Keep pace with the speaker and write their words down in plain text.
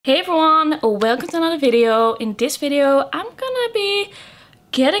Hey everyone, welcome to another video. In this video I'm gonna be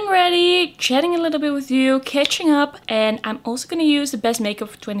getting ready, chatting a little bit with you, catching up, and I'm also gonna use the best makeup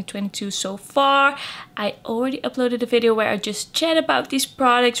for 2022 so far. I already uploaded a video where I just chat about these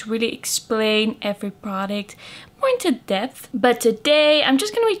products, really explain every product more into depth. But today I'm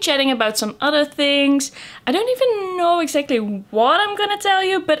just gonna be chatting about some other things. I don't even know exactly what I'm gonna tell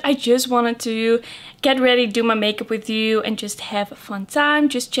you, but I just wanted to get ready, do my makeup with you, and just have a fun time,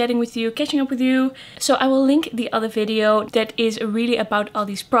 just chatting with you, catching up with you. So I will link the other video that is really about all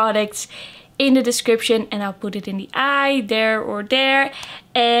these products in the description, and I'll put it in the eye there or there.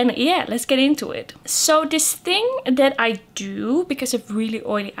 And yeah, let's get into it. So this thing that I do because of really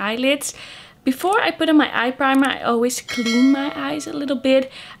oily eyelids, before I put on my eye primer, I always clean my eyes a little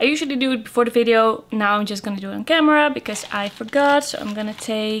bit. I usually do it before the video. Now I'm just gonna do it on camera because I forgot. So I'm gonna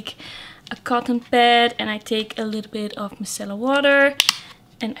take a cotton pad and I take a little bit of micellar water.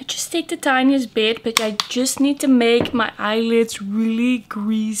 And I just take the tiniest bit, but I just need to make my eyelids really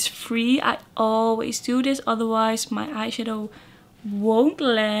grease free. I always do this, otherwise my eyeshadow won't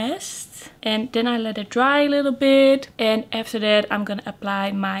last. And then I let it dry a little bit, and after that I'm gonna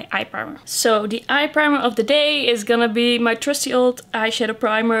apply my eye primer. So the eye primer of the day is gonna be my trusty old eyeshadow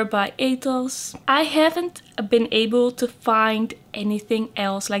primer by Etos. I haven't been able to find anything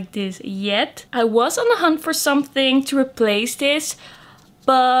else like this yet. I was on the hunt for something to replace this,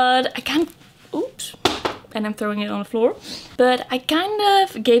 but I can't, oops, and I'm throwing it on the floor. But I kind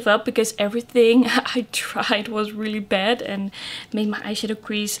of gave up because everything I tried was really bad and made my eyeshadow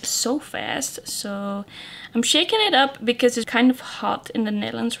crease so fast. So I'm shaking it up because it's kind of hot in the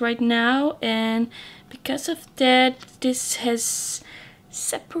Netherlands right now, and because of that this has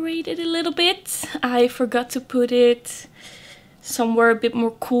separated a little bit. I forgot to put it somewhere a bit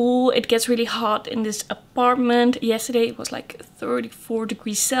more cool. It gets really hot in this apartment. Yesterday it was like 34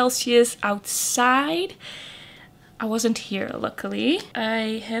 degrees Celsius outside. I wasn't here, luckily.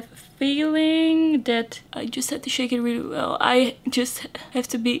 I have a feeling that I just had to shake it really well. I just have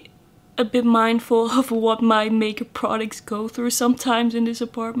to be a bit mindful of what my makeup products go through sometimes in this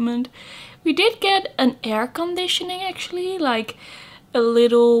apartment. We did get an air conditioning actually, like a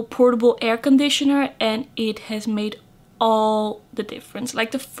little portable air conditioner, and it has made all the difference.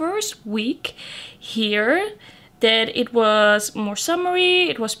 Like the first week here that it was more summery,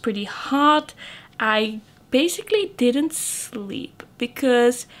 it was pretty hot, I basically didn't sleep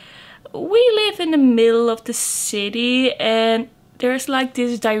because we live in the middle of the city and there's like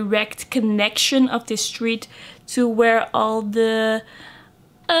this direct connection of this street to where all the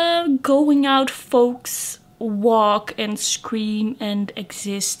going out folks walk and scream and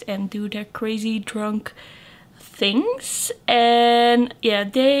exist and do their crazy drunk things. And yeah,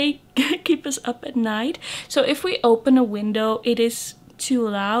 they keep us up at night. So if we open a window, it is too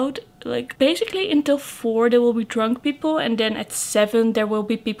loud. Like basically until 4 there will be drunk people, and then at 7 there will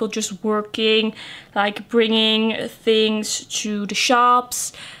be people just working, like bringing things to the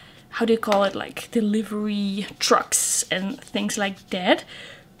shops. How do you call it? Like delivery trucks and things like that.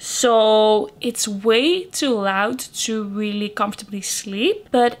 So it's way too loud to really comfortably sleep,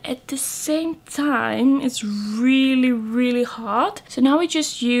 but at the same time it's really hot. So now we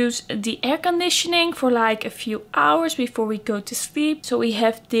just use the air conditioning for like a few hours before we go to sleep. So we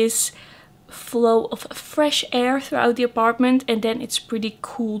have this flow of fresh air throughout the apartment, and then it's pretty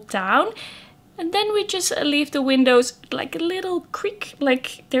cooled down. And then we just leave the windows like a little creak,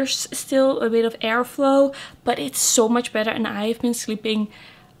 like there's still a bit of airflow, but it's so much better, and I have been sleeping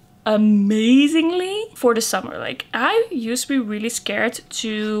amazingly for the summer. Like I used to be really scared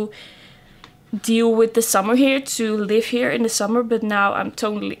to deal with the summer here, to live here in the summer, but now I'm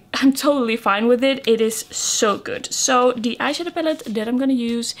totally fine with it. It is so good. So the eyeshadow palette that I'm gonna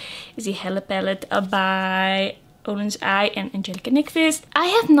use is the Hela palette by Oden's Eye and Angelica Nyqvist. I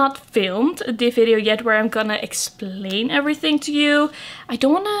have not filmed the video yet where I'm gonna explain everything to you. I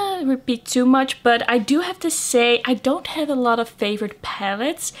don't want to repeat too much, but I do have to say I don't have a lot of favorite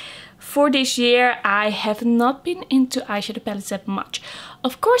palettes. For this year I have not been into eyeshadow palettes that much.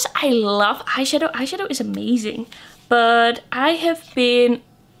 Of course I love eyeshadow. Eyeshadow is amazing, but I have been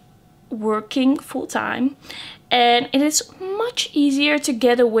working full-time, and it is much easier to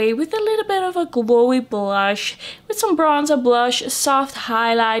get away with a little bit of a glowy blush, with some bronzer blush, a soft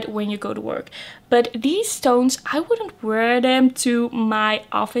highlight when you go to work. But these tones, I wouldn't wear them to my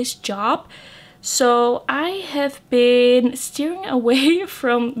office job. So I have been steering away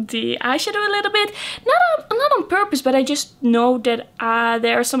from the eyeshadow a little bit. Not on purpose, but I just know that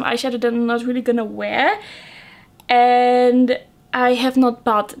there are some eyeshadow that I'm not really gonna wear. And I have not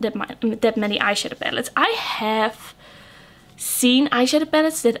bought that many eyeshadow palettes. I have seen eyeshadow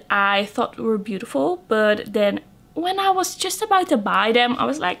palettes that I thought were beautiful, but then when I was just about to buy them, I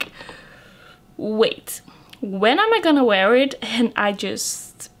was like, wait, when am I gonna wear it? And I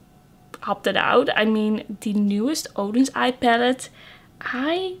just opted out. I mean, the newest Oden's eye palette,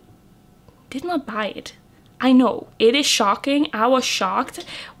 I did not buy it. I know, it is shocking. I was shocked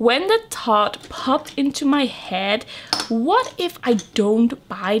when the thought popped into my head, what if I don't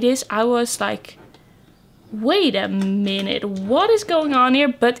buy this? I was like, wait a minute, what is going on here?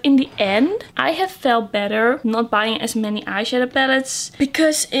 But in the end, I have felt better not buying as many eyeshadow palettes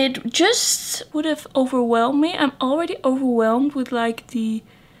because it just would have overwhelmed me. I'm already overwhelmed with like the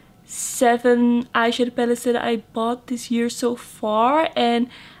 7 eyeshadow palettes that I bought this year so far, and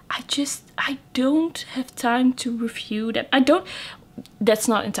I don't have time to review them. That's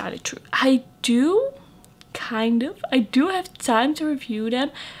not entirely true. I do have time to review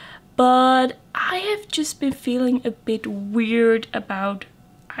them, but I have just been feeling a bit weird about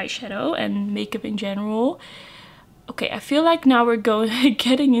eyeshadow and makeup in general. Okay, I feel like now we're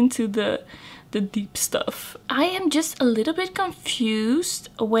getting into the deep stuff. I am just a little bit confused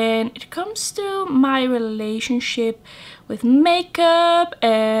when it comes to my relationship with makeup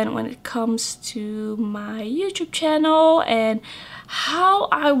and when it comes to my YouTube channel and how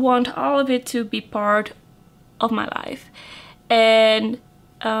I want all of it to be part of my life. And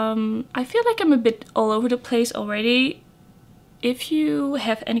I feel like I'm a bit all over the place already. If you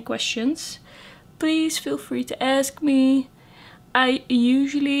have any questions, please feel free to ask me. I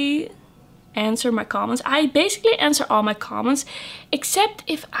usually answer my comments. I basically answer all my comments, except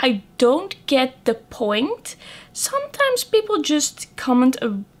if I don't get the point. Sometimes people just comment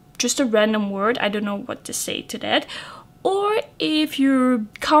just a random word. I don't know what to say to that. Or if you're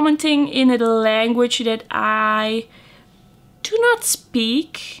commenting in a language that I do not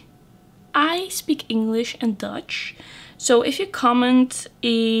speak. I speak English and Dutch. So if you comment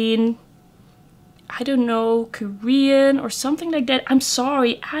in, I don't know, Korean or something like that, I'm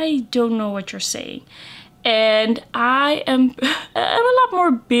sorry, I don't know what you're saying. And I'm a lot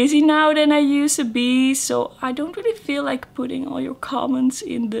more busy now than I used to be, so I don't really feel like putting all your comments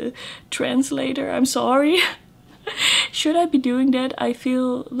in the translator. I'm sorry. Should I be doing that? I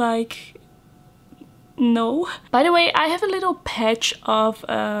feel like no. By the way, I have a little patch of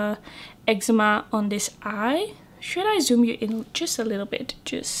eczema on this eye. Should I zoom you in just a little bit?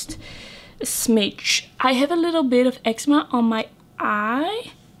 Just a smidge. I have a little bit of eczema on my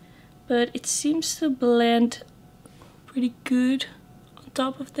eye, but it seems to blend pretty good on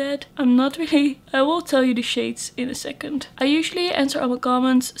top of that. I'm not really... I will tell you the shades in a second. I usually answer all my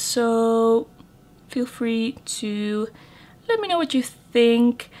comments, so feel free to let me know what you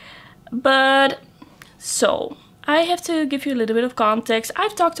think. But so I have to give you a little bit of context.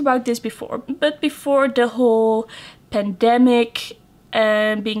 I've talked about this before, but before the whole pandemic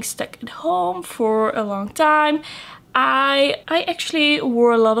and being stuck at home for a long time, I actually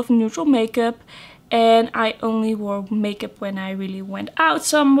wore a lot of neutral makeup, and I only wore makeup when I really went out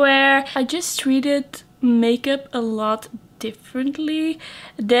somewhere. I just treated makeup a lot differently.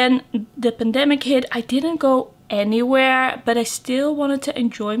 Then the pandemic hit. I didn't go anywhere, but I still wanted to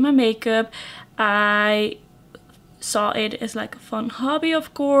enjoy my makeup. I saw it as like a fun hobby,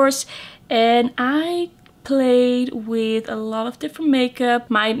 of course, and I played with a lot of different makeup.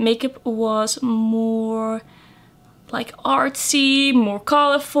 My makeup was more like artsy, more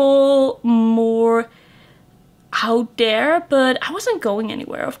colorful, more out there, but I wasn't going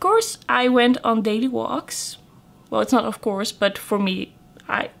anywhere. Of course, I went on daily walks. Well, it's not of course, but for me,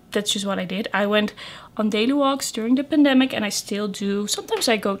 that's just what I did. I went on daily walks during the pandemic, and I still do. Sometimes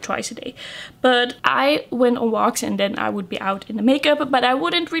I go twice a day. But I went on walks, and then I would be out in the makeup, but I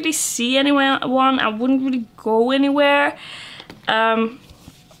wouldn't really see anyone. I wouldn't really go anywhere.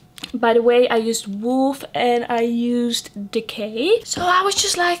 By the way, I used Wolf and I used Decay. So I was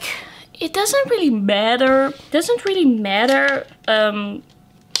just like, it doesn't really matter. It doesn't really matter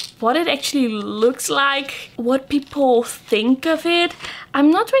what it actually looks like, what people think of it. I'm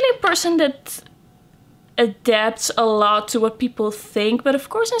not really a person that adapts a lot to what people think, but of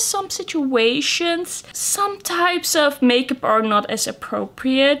course in some situations some types of makeup are not as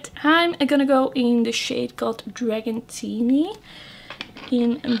appropriate. I'm gonna go in the shade called Dragantini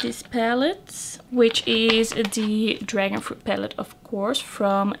in this palette, which is the Dragon Fruit palette, of course,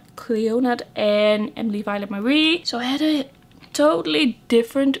 from Clionadh and Emily Violet Marie. So I had a totally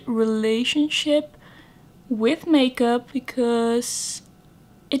different relationship with makeup because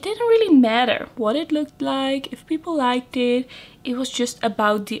it didn't really matter what it looked like, if people liked it. It was just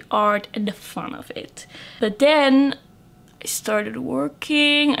about the art and the fun of it. But then I started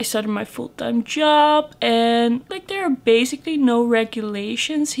working, I started my full-time job, and like there are basically no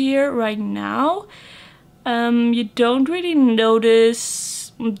regulations here right now. You don't really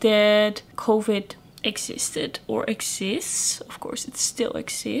notice that COVID existed or exists. Of course it still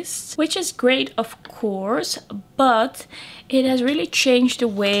exists, which is great of course, but it has really changed the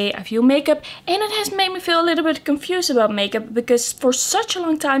way I view makeup, and it has made me feel a little bit confused about makeup, because for such a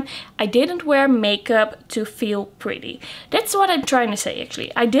long time I didn't wear makeup to feel pretty. That's what I'm trying to say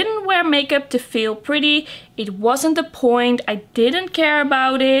actually. I didn't wear makeup to feel pretty. It wasn't the point. I didn't care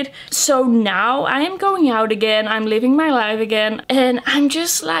about it. So now I am going out again, I'm living my life again, and I'm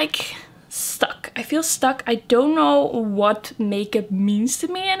just like stuck. I feel stuck. I don't know what makeup means to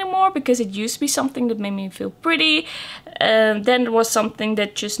me anymore, because it used to be something that made me feel pretty. Then it was something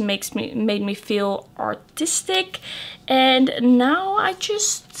that just made me feel artistic, and now I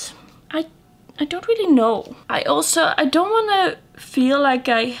don't really know. I don't want to feel like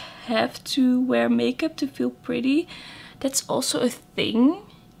I have to wear makeup to feel pretty. That's also a thing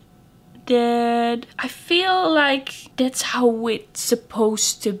that I feel like that's how it's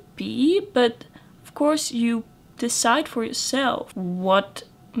supposed to be, but of course you decide for yourself what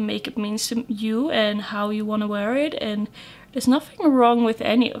makeup means to you and how you want to wear it, and there's nothing wrong with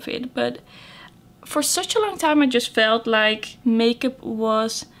any of it. But for such a long time I just felt like makeup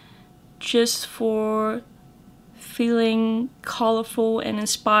was just for feeling colorful and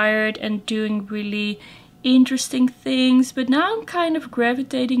inspired and doing really interesting things. But now I'm kind of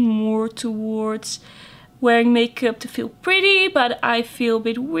gravitating more towards wearing makeup to feel pretty, but I feel a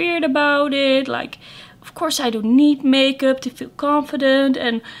bit weird about it. Like, of course I don't need makeup to feel confident,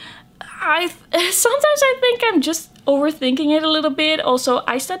 and sometimes I think I'm just overthinking it a little bit. Also,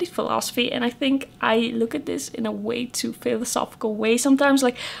 I studied philosophy, and I think I look at this in a way too philosophical way sometimes.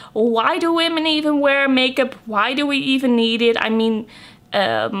 Like, why do women even wear makeup? Why do we even need it? I mean,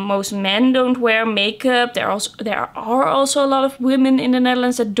 most men don't wear makeup. There are also a lot of women in the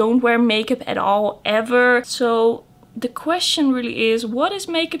Netherlands that don't wear makeup at all, ever. So the question really is, what is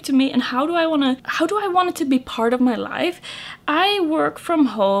makeup to me, and how do I want it to be part of my life? I work from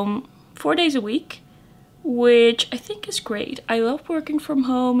home 4 days a week, which I think is great. I love working from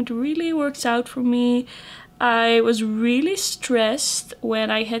home. It really works out for me. I was really stressed when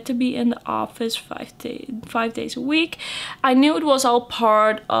I had to be in the office 5 days a week. I knew it was all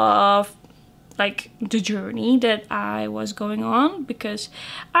part of like the journey that I was going on, because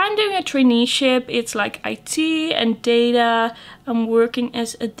I'm doing a traineeship. It's like IT and data. I'm working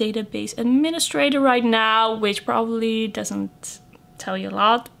as a database administrator right now, which probably doesn't tell you a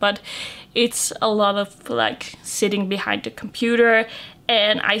lot, but it's a lot of like sitting behind the computer.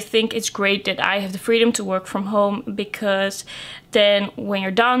 And I think it's great that I have the freedom to work from home, because then when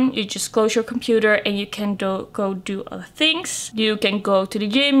you're done, you just close your computer and you can go do other things. You can go to the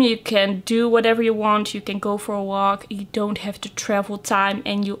gym, you can do whatever you want, you can go for a walk. You don't have to travel time,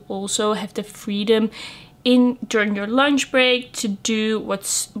 and you also have the freedom during your lunch break to do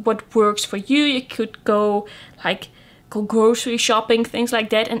what works for you. You could go grocery shopping, things like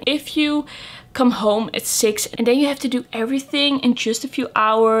that. And if you come home at 6 and then you have to do everything in just a few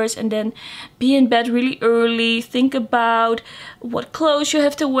hours, and then be in bed really early, think about what clothes you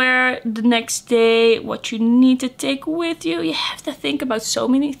have to wear the next day, what you need to take with you. You have to think about so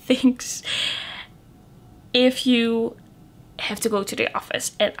many things if you have to go to the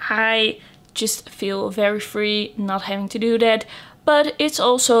office. And I just feel very free not having to do that. But it's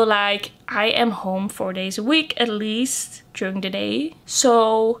also like I am home 4 days a week at least during the day.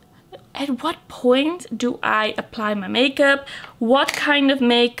 So at what point do I apply my makeup? What kind of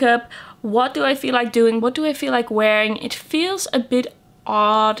makeup? What do I feel like doing? What do I feel like wearing? It feels a bit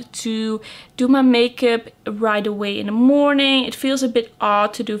odd to do my makeup right away in the morning. It feels a bit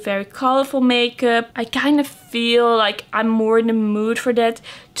odd to do very colorful makeup. I kind of feel like I'm more in the mood for that,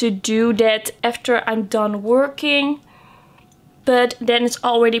 to do that after I'm done working. But then it's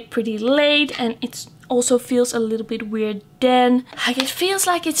already pretty late, and it also feels a little bit weird then. Like, it feels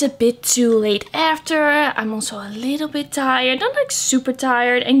like it's a bit too late after. I'm also a little bit tired, not like super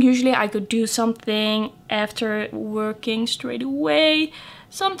tired, and usually I could do something after working straight away.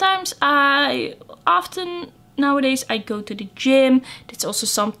 Sometimes nowadays I go to the gym. That's also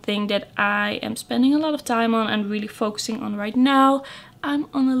something that I am spending a lot of time on and really focusing on right now. I'm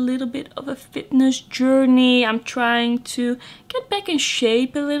on a little bit of a fitness journey. I'm trying to get back in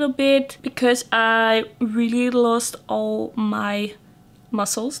shape a little bit, because I really lost all my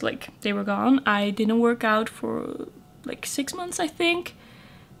muscles. Like, they were gone. I didn't work out for like 6 months, I think.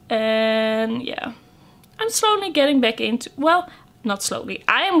 And yeah, I'm slowly getting back into, well, not slowly.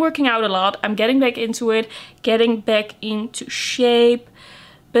 I am working out a lot. I'm getting back into it, getting back into shape.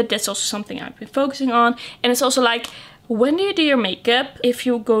 But that's also something I've been focusing on. And it's also like, when do you do your makeup if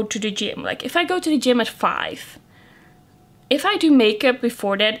you go to the gym? Like if I go to the gym at 5, if I do makeup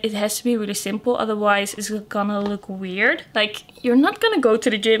before that, it has to be really simple. Otherwise it's gonna look weird. Like you're not gonna go to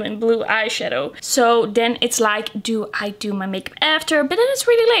the gym in blue eyeshadow. So then it's like, do I do my makeup after? But then it's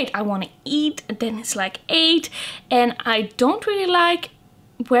really late. I wanna eat. And then it's like 8. And I don't really like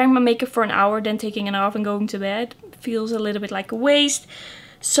wearing my makeup for an hour, then taking it off and going to bed. Feels a little bit like a waste.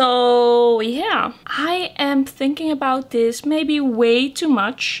 So yeah, I am thinking about this maybe way too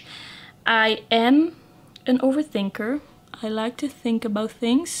much. I am an overthinker. I like to think about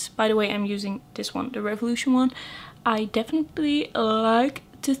things. By the way, I'm using this one, the Revolution one. I definitely like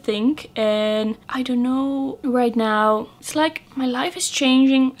to think, and I don't know, right now it's like my life is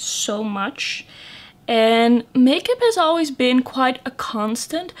changing so much. And makeup has always been quite a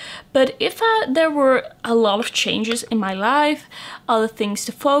constant, but if there were a lot of changes in my life, other things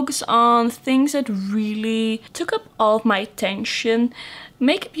to focus on, things that really took up all of my attention,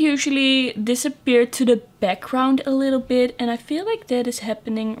 makeup usually disappeared to the background a little bit, and I feel like that is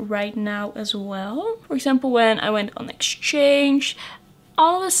happening right now as well. For example, when I went on exchange,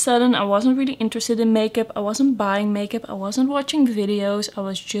 all of a sudden I wasn't really interested in makeup, I wasn't buying makeup, I wasn't watching videos, I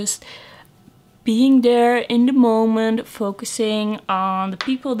was just being there in the moment, focusing on the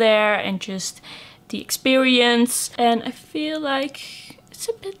people there and just the experience. And I feel like it's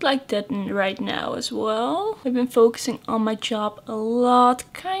a bit like that right now as well. I've been focusing on my job a lot,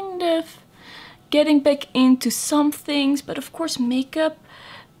 kind of getting back into some things, but of course makeup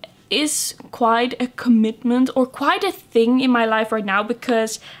is quite a commitment or quite a thing in my life right now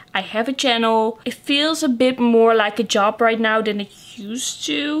because I have a channel. It feels a bit more like a job right now than it used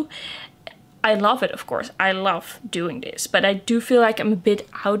to. I love it, of course. I love doing this, but I do feel like I'm a bit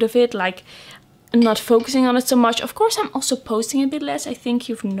out of it, like not focusing on it so much. Of course, I'm also posting a bit less. I think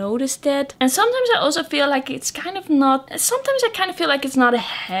you've noticed that. And sometimes I also feel like it's kind of not, sometimes I kind of feel like it's not a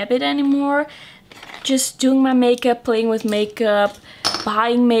habit anymore. Just doing my makeup, playing with makeup,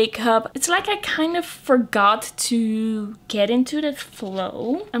 buying makeup. It's like I kind of forgot to get into that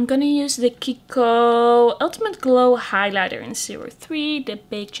flow. I'm gonna use the Kiko Ultimate Glow Highlighter in 03, the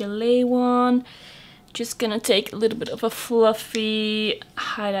Baked Gelée one. Just gonna take a little bit of a fluffy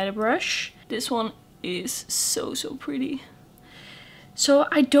highlighter brush. This one is so pretty. So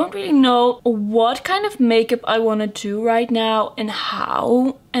I don't really know what kind of makeup I want to do right now and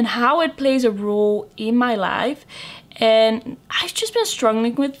how it plays a role in my life. And I've just been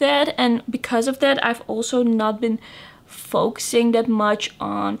struggling with that, and because of that I've also not been focusing that much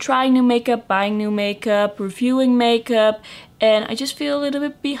on trying new makeup, buying new makeup, reviewing makeup, and I just feel a little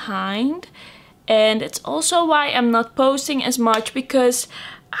bit behind. And it's also why I'm not posting as much, because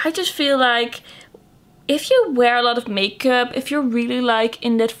I just feel like if you wear a lot of makeup, if you're really like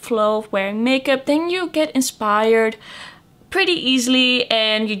in that flow of wearing makeup, then you get inspired pretty easily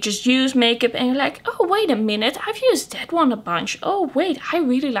and you just use makeup and you're like, oh wait a minute, I've used that one a bunch. Oh wait, I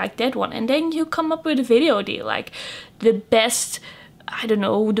really like that one. And then you come up with a video idea like the best, I don't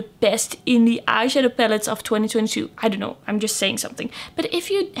know, the best indie eyeshadow palettes of 2022. I don't know, I'm just saying something. But if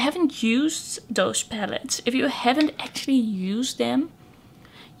you haven't used those palettes, if you haven't actually used them,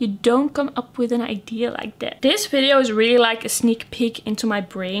 you don't come up with an idea like that. This video is really like a sneak peek into my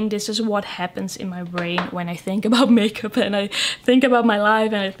brain. This is what happens in my brain when I think about makeup and I think about my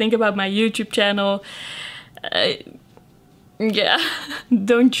life and I think about my YouTube channel. Yeah,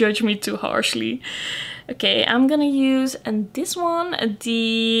 don't judge me too harshly. Okay, I'm gonna use this one,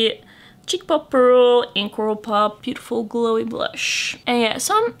 the Cheek Pop Pearl in Coral Pop Beautiful Glowy Blush. And yeah,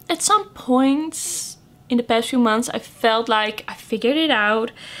 at some points in the past few months I felt like I figured it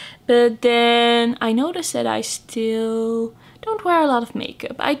out, but then I noticed that I still don't wear a lot of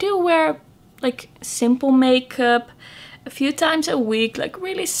makeup. I do wear like simple makeup a few times a week, like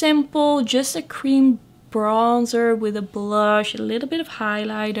really simple, just a cream bronzer with a blush, a little bit of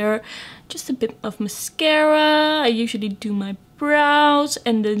highlighter, just a bit of mascara. I usually do my brows,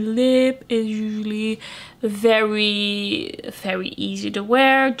 and the lip is usually very easy to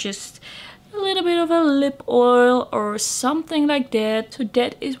wear, just a little bit of a lip oil or something like that. So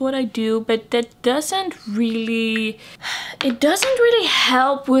that is what I do, but that doesn't really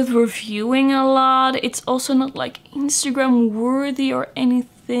help with reviewing a lot. It's also not like Instagram worthy or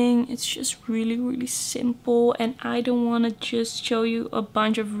anything. It's just really simple, and I don't want to just show you a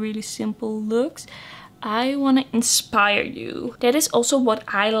bunch of really simple looks. I want to inspire you. That is also what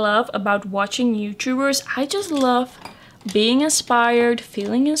I love about watching YouTubers. I just love being inspired,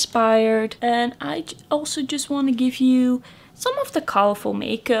 feeling inspired, and I also just want to give you some of the colorful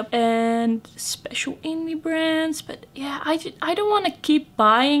makeup and special indie brands. But yeah, I don't want to keep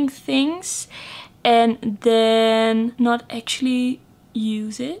buying things and then not actually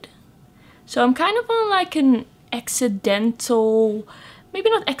use it. So I'm kind of on like an accidental, maybe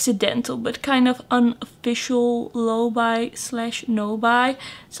not accidental, but kind of unofficial low buy / no buy.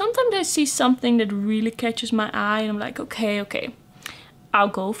 Sometimes I see something that really catches my eye and I'm like, okay, I'll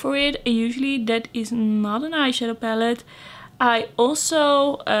go for it. Usually that is not an eyeshadow palette. I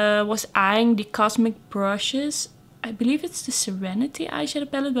also was eyeing the Cosmic brushes. I believe it's the Serenity eyeshadow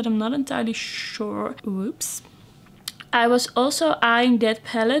palette, but I'm not entirely sure. Whoops. I was also eyeing that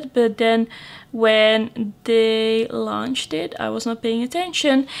palette, but then when they launched it, I was not paying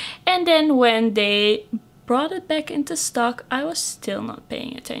attention. And then when they brought it back into stock, I was still not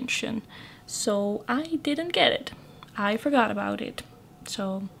paying attention. So I didn't get it. I forgot about it.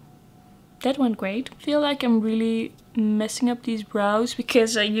 So that went great. I feel like I'm really messing up these brows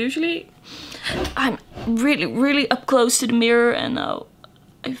because I'm really up close to the mirror, and now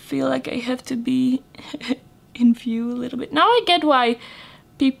I feel like I have to be in view a little bit. Now I get why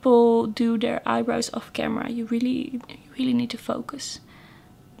people do their eyebrows off camera. You really need to focus.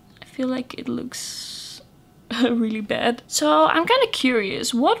 I feel like it looks really bad. So I'm kind of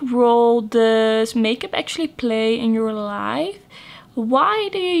curious, what role does makeup actually play in your life? Why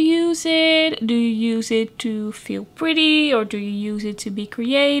do you use it? Do you use it to feel pretty, or do you use it to be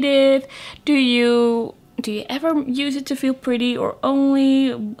creative? Do you ever use it to feel pretty, or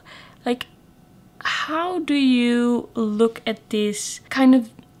only like, how do you look at this kind of,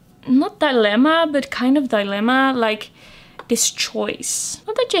 not dilemma, but kind of dilemma, like this choice?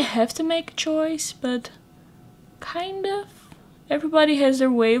 Not that you have to make a choice, but kind of. Everybody has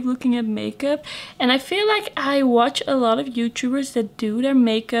their way of looking at makeup, and I feel like I watch a lot of YouTubers that do their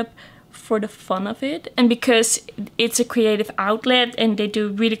makeup for the fun of it, and because it's a creative outlet and they do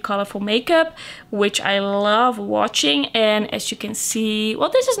really colorful makeup, which I love watching. And as you can see, well,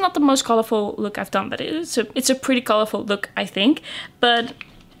 this is not the most colorful look I've done, but it's a pretty colorful look, I think. But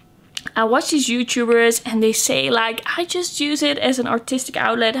I watch these YouTubers and they say like, I just use it as an artistic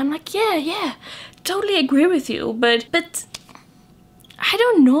outlet. I'm like, yeah, totally agree with you, but I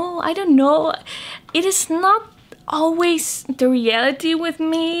don't know. It is not always the reality with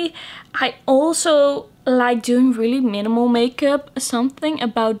me. I also like doing really minimal makeup. Something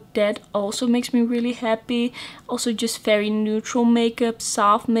about that also makes me really happy. Also just very neutral makeup,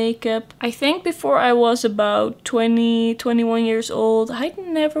 soft makeup. I think before I was about 20, 21 years old, I'd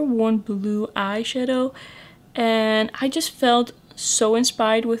never worn blue eyeshadow. And I just felt so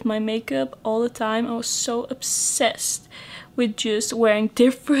inspired with my makeup all the time. I was so obsessed with just wearing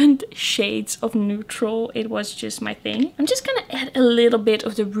different shades of neutral. It was just my thing. I'm just gonna add a little bit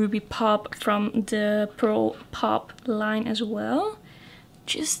of the Ruby Pop from the Pearl Pop line as well.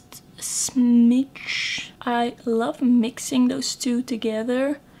 Just a smidge. I love mixing those two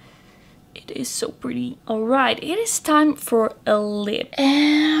together. It is so pretty. Alright, it is time for a lip.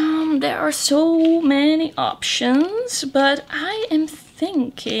 There are so many options, but I am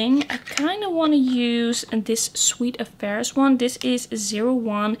thinking I kind of want to use this Sweet Affairs one. This is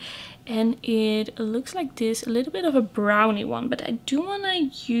 01 and it looks like this, a little bit of a brownie one, but I do want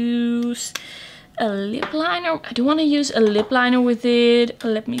to use a lip liner. I do want to use a lip liner with it.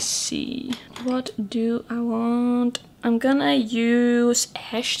 Let me see. What do I want? I'm gonna use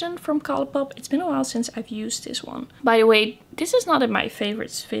Ashton from Colourpop. It's been a while since I've used this one. By the way, this is not in my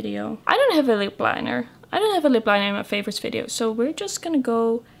favorites video. I don't have a lip liner. I don't have a lip liner in my favorites video. So we're just gonna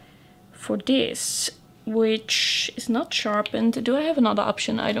go for this, which is not sharpened. Do I have another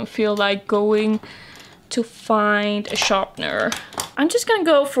option? I don't feel like going to find a sharpener. I'm just gonna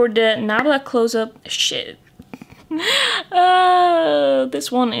go for the Nabla Close-Up. Shit.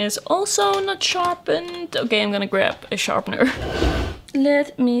 This one is also not sharpened. Okay, I'm gonna grab a sharpener.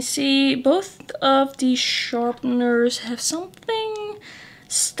 Let me see. Both of these sharpeners have something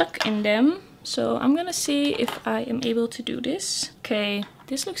stuck in them. So I'm gonna see if I am able to do this. Okay,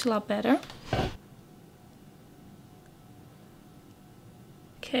 this looks a lot better.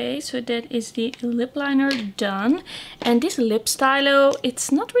 Okay, so that is the lip liner done. And this lip stylo,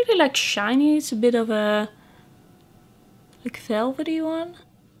 it's not really like shiny. It's a bit of a like velvety one.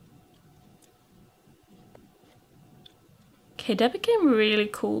 Okay, that became really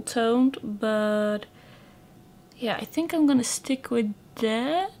cool toned, but yeah, I think I'm gonna stick with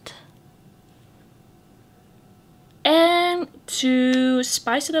that. And to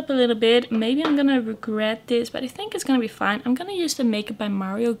spice it up a little bit, maybe I'm gonna regret this, but I think it's gonna be fine. I'm gonna use the Makeup by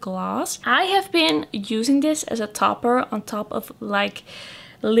Mario Gloss. I have been using this as a topper on top of like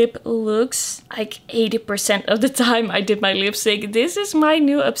lip looks. Like 80% of the time I did my lipstick. This is my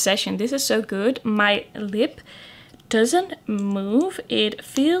new obsession. This is so good. My lip doesn't move. It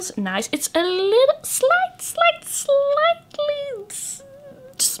feels nice. It's a little slightly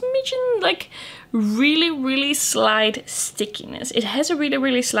smidgen, like really slight stickiness. It has a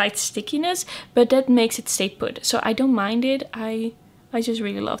really slight stickiness, but that makes it stay put. So I don't mind it. I just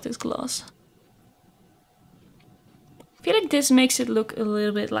really love this gloss. I feel like this makes it look a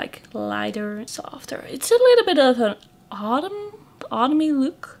little bit like lighter and softer. It's a little bit of an autumny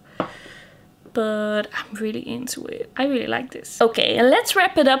look, but I'm really into it. I really like this. Okay, and let's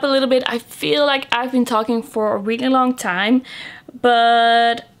wrap it up a little bit. I feel like I've been talking for a really long time,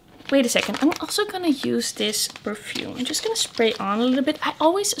 but wait a second. I'm also gonna use this perfume. I'm just gonna spray on a little bit. I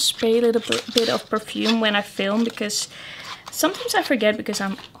always spray a little bit of perfume when I film because sometimes I forget because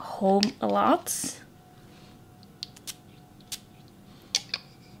I'm home a lot.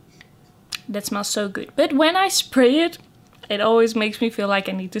 That smells so good. But when I spray it, it always makes me feel like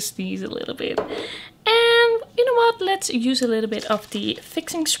I need to sneeze a little bit. And you know what? Let's use a little bit of the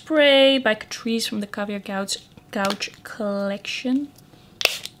fixing spray by Catrice from the Caviar Gauche collection.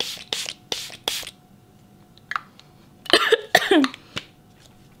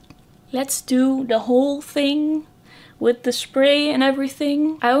 Let's do the whole thing with the spray and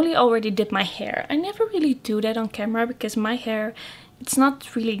everything. I already did my hair. I never really do that on camera because my hair, it's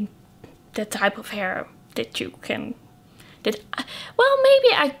not really the type of hair that you can, well,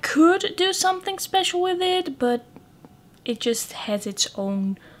 maybe I could do something special with it, but it just has its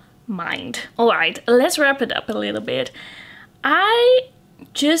own mind. Alright, let's wrap it up a little bit. I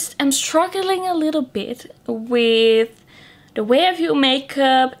just am struggling a little bit with the way I view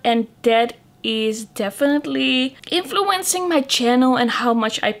makeup, and that is definitely influencing my channel and how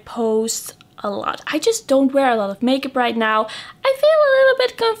much I post a lot. I just don't wear a lot of makeup right now. I feel a little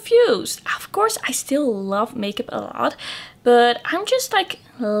bit confused. Of course, I still love makeup a lot, but I'm just like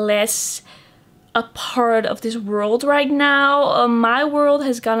less a part of this world right now. My world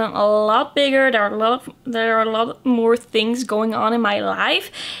has gotten a lot bigger. There are a lot more things going on in my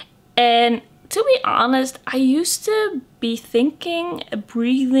life, and to be honest, I used to be thinking,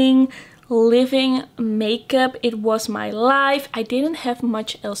 breathing, living makeup. It was my life. I didn't have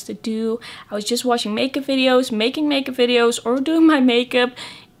much else to do. I was just watching makeup videos, making makeup videos, or doing my makeup.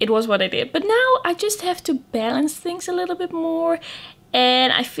 It was what I did. But now I just have to balance things a little bit more.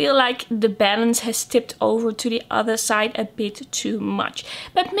 And I feel like the balance has tipped over to the other side a bit too much.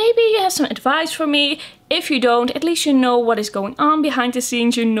 But maybe you have some advice for me. If you don't, at least you know what is going on behind the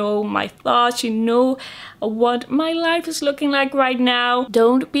scenes. You know my thoughts. You know what my life is looking like right now.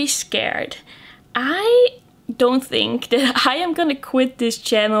 Don't be scared. I don't think that I am gonna quit this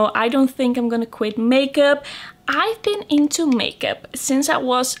channel. I don't think I'm gonna quit makeup. I've been into makeup since I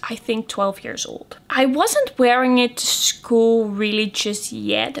was, I think, 12 years old. I wasn't wearing it to school really just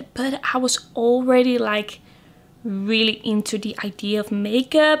yet, but I was already like really into the idea of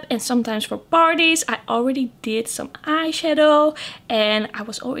makeup, and sometimes for parties I already did some eyeshadow and I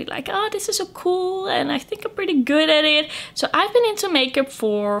was already like, oh, this is so cool and I think I'm pretty good at it. So I've been into makeup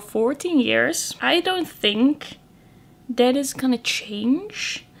for 14 years. I don't think that is gonna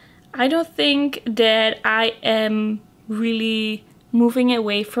change. I don't think that I am really moving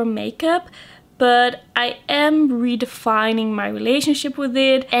away from makeup, but I am redefining my relationship with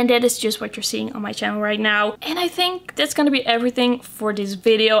it, and that is just what you're seeing on my channel right now. And I think that's gonna be everything for this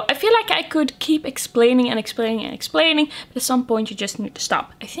video. I feel like I could keep explaining and explaining and explaining, but at some point you just need to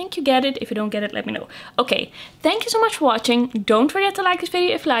stop. I think you get it. If you don't get it, let me know. Okay, thank you so much for watching. Don't forget to like this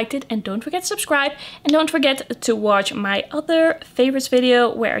video if you liked it, and don't forget to subscribe, and don't forget to watch my other favorites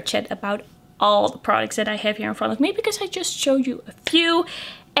video where I chat about all the products that I have here in front of me, because I just showed you a few.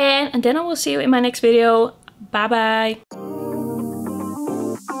 And then I will see you in my next video. Bye bye.